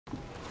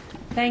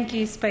Thank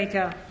you,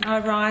 Speaker. I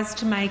rise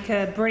to make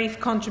a brief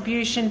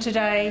contribution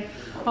today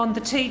on the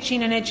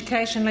Teaching and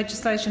Education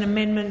Legislation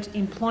Amendment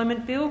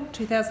Employment Bill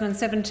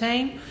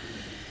 2017,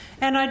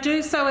 and I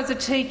do so as a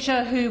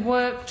teacher who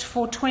worked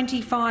for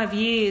 25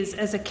 years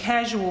as a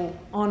casual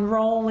on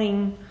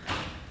rolling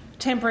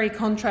temporary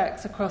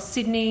contracts across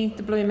Sydney,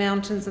 the Blue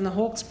Mountains and the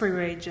Hawkesbury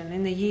region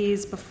in the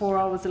years before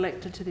I was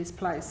elected to this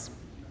place.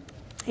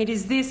 It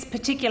is this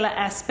particular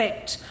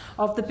aspect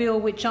of the bill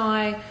which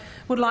I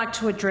would like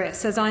to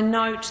address, as I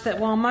note that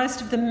while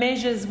most of the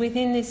measures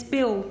within this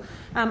bill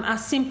are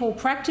simple,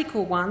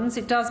 practical ones,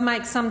 it does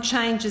make some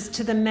changes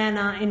to the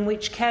manner in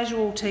which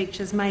casual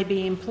teachers may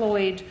be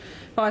employed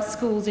by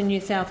schools in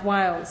New South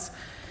Wales.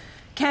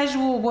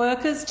 Casual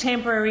workers,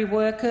 temporary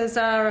workers,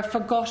 are a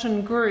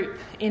forgotten group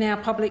in our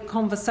public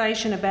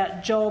conversation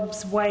about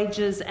jobs,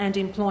 wages and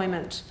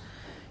employment.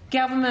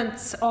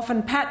 Governments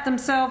often pat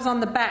themselves on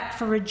the back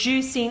for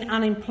reducing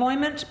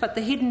unemployment, but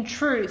the hidden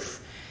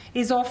truth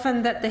is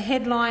often that the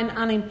headline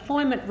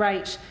unemployment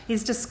rate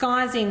is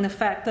disguising the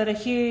fact that a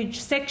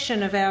huge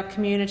section of our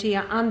community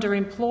are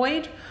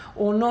underemployed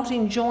or not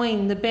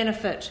enjoying the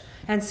benefit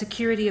and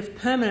security of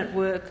permanent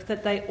work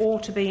that they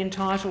ought to be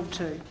entitled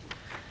to.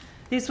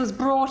 This was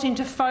brought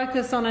into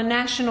focus on a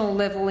national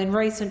level in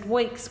recent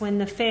weeks when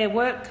the Fair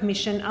Work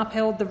Commission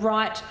upheld the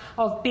right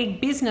of big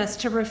business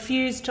to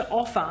refuse to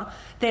offer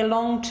their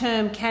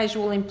long-term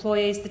casual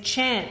employees the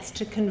chance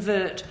to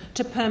convert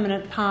to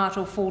permanent part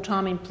or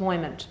full-time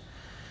employment.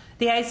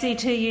 The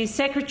ACTU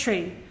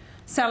Secretary,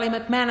 Sally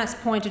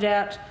McManus, pointed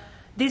out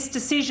this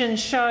decision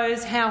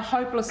shows how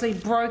hopelessly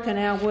broken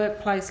our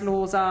workplace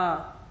laws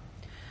are.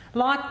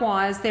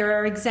 Likewise, there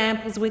are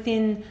examples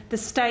within the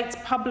state's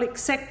public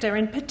sector,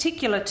 in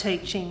particular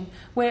teaching,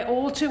 where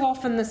all too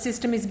often the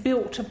system is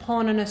built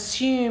upon an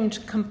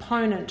assumed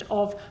component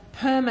of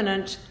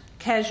permanent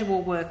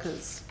casual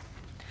workers.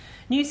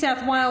 New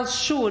South Wales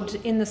should,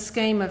 in the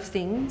scheme of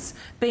things,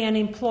 be an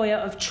employer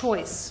of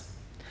choice.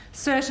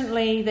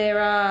 Certainly they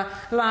are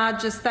the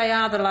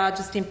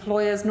largest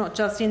employers, not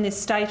just in this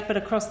state but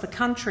across the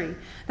country.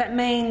 That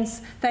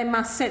means they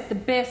must set the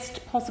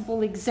best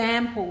possible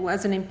example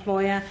as an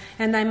employer,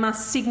 and they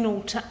must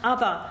signal to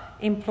other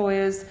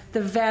employers the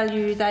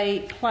value they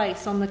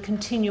place on the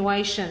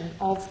continuation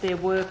of their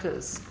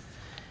workers.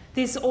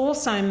 This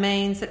also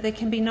means that there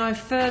can be no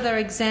further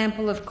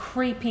example of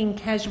creeping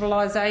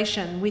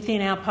casualisation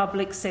within our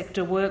public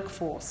sector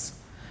workforce.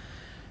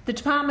 The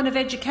Department of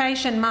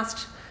Education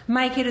must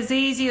make it as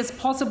easy as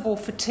possible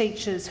for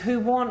teachers who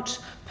want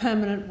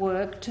permanent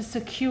work to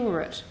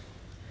secure it.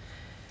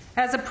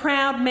 As a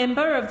proud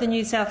member of the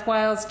New South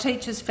Wales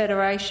Teachers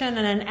Federation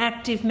and an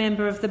active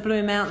member of the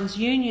Blue Mountains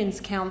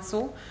Unions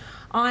Council,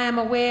 I am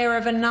aware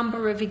of a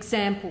number of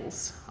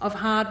examples of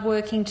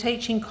hard-working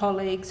teaching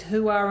colleagues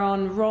who are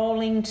on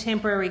rolling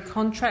temporary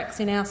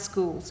contracts in our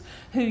schools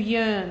who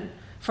yearn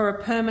for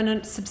a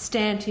permanent,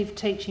 substantive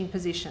teaching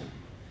position.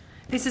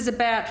 This is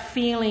about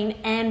feeling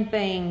and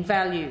being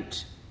valued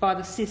by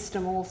the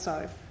system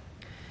also.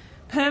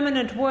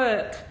 Permanent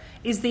work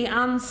is the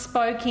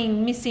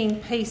unspoken missing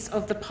piece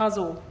of the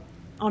puzzle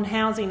on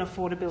housing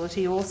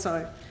affordability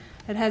also.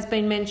 It has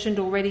been mentioned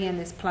already in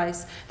this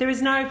place. There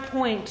is no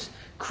point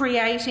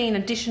creating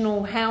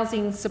additional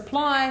housing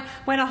supply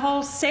when a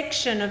whole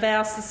section of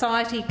our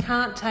society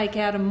can't take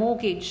out a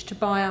mortgage to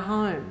buy a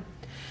home.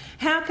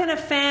 How can a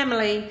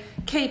family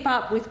keep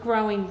up with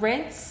growing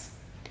rents,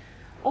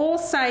 or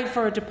save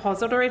for a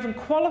deposit, or even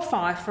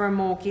qualify for a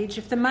mortgage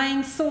if the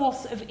main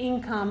source of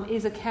income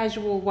is a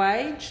casual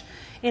wage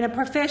in a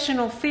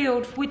professional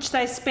field for which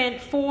they spent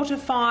 4 to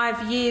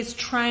 5 years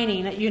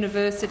training at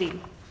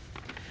university?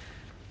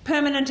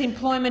 Permanent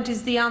employment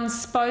is the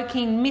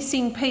unspoken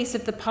missing piece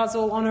of the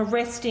puzzle on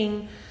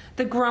arresting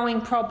the growing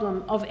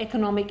problem of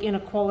economic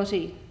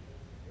inequality.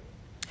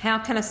 How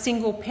can a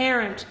single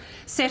parent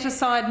set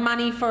aside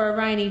money for a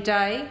rainy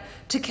day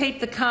to keep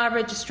the car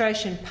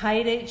registration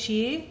paid each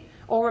year,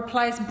 or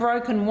replace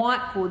broken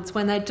white goods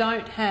when they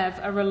don't have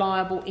a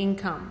reliable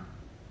income?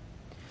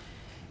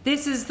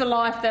 This is the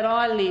life that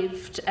I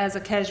lived as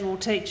a casual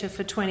teacher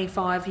for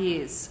 25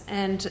 years,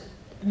 and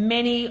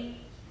many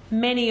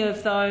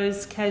of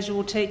those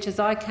casual teachers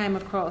I came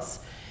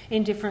across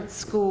in different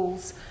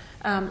schools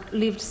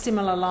lived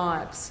similar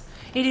lives.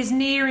 It is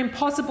near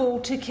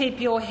impossible to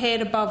keep your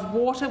head above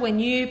water when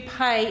you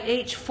pay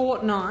each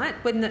fortnight,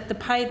 when the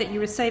pay that you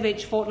receive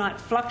each fortnight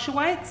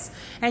fluctuates,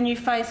 and you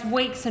face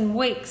weeks and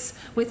weeks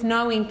with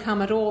no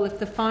income at all if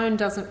the phone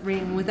doesn't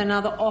ring with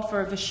another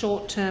offer of a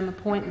short-term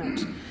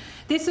appointment.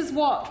 This is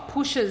what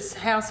pushes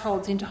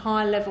households into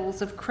high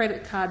levels of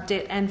credit card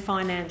debt and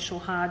financial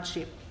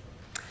hardship.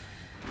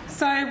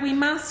 So we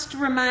must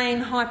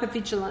remain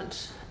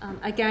hypervigilant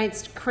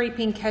against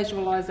creeping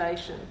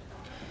casualisation.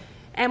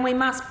 And we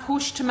must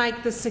push to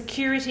make the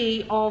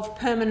security of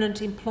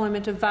permanent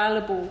employment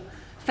available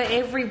for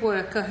every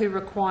worker who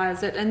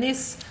requires it, and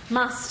this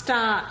must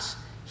start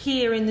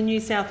here in the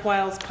New South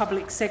Wales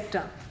public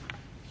sector.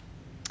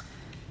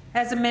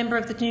 As a member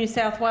of the New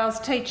South Wales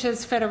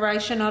Teachers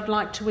Federation, I'd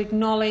like to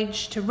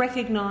acknowledge, to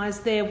recognise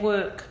their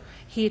work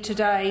here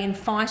today in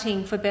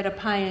fighting for better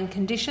pay and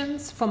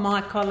conditions for my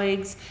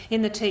colleagues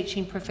in the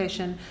teaching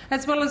profession,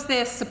 as well as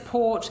their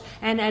support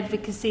and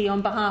advocacy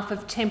on behalf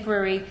of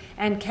temporary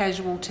and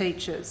casual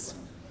teachers.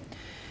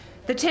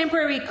 The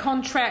temporary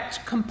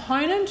contract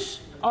component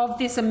of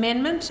this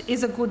amendment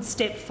is a good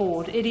step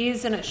forward. It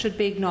is, and it should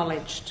be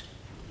acknowledged.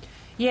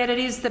 Yet it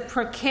is the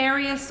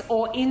precarious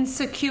or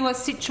insecure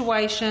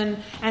situation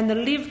and the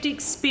lived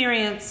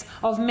experience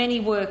of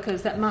many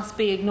workers that must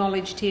be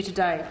acknowledged here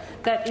today.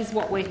 That is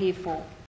what we're here for.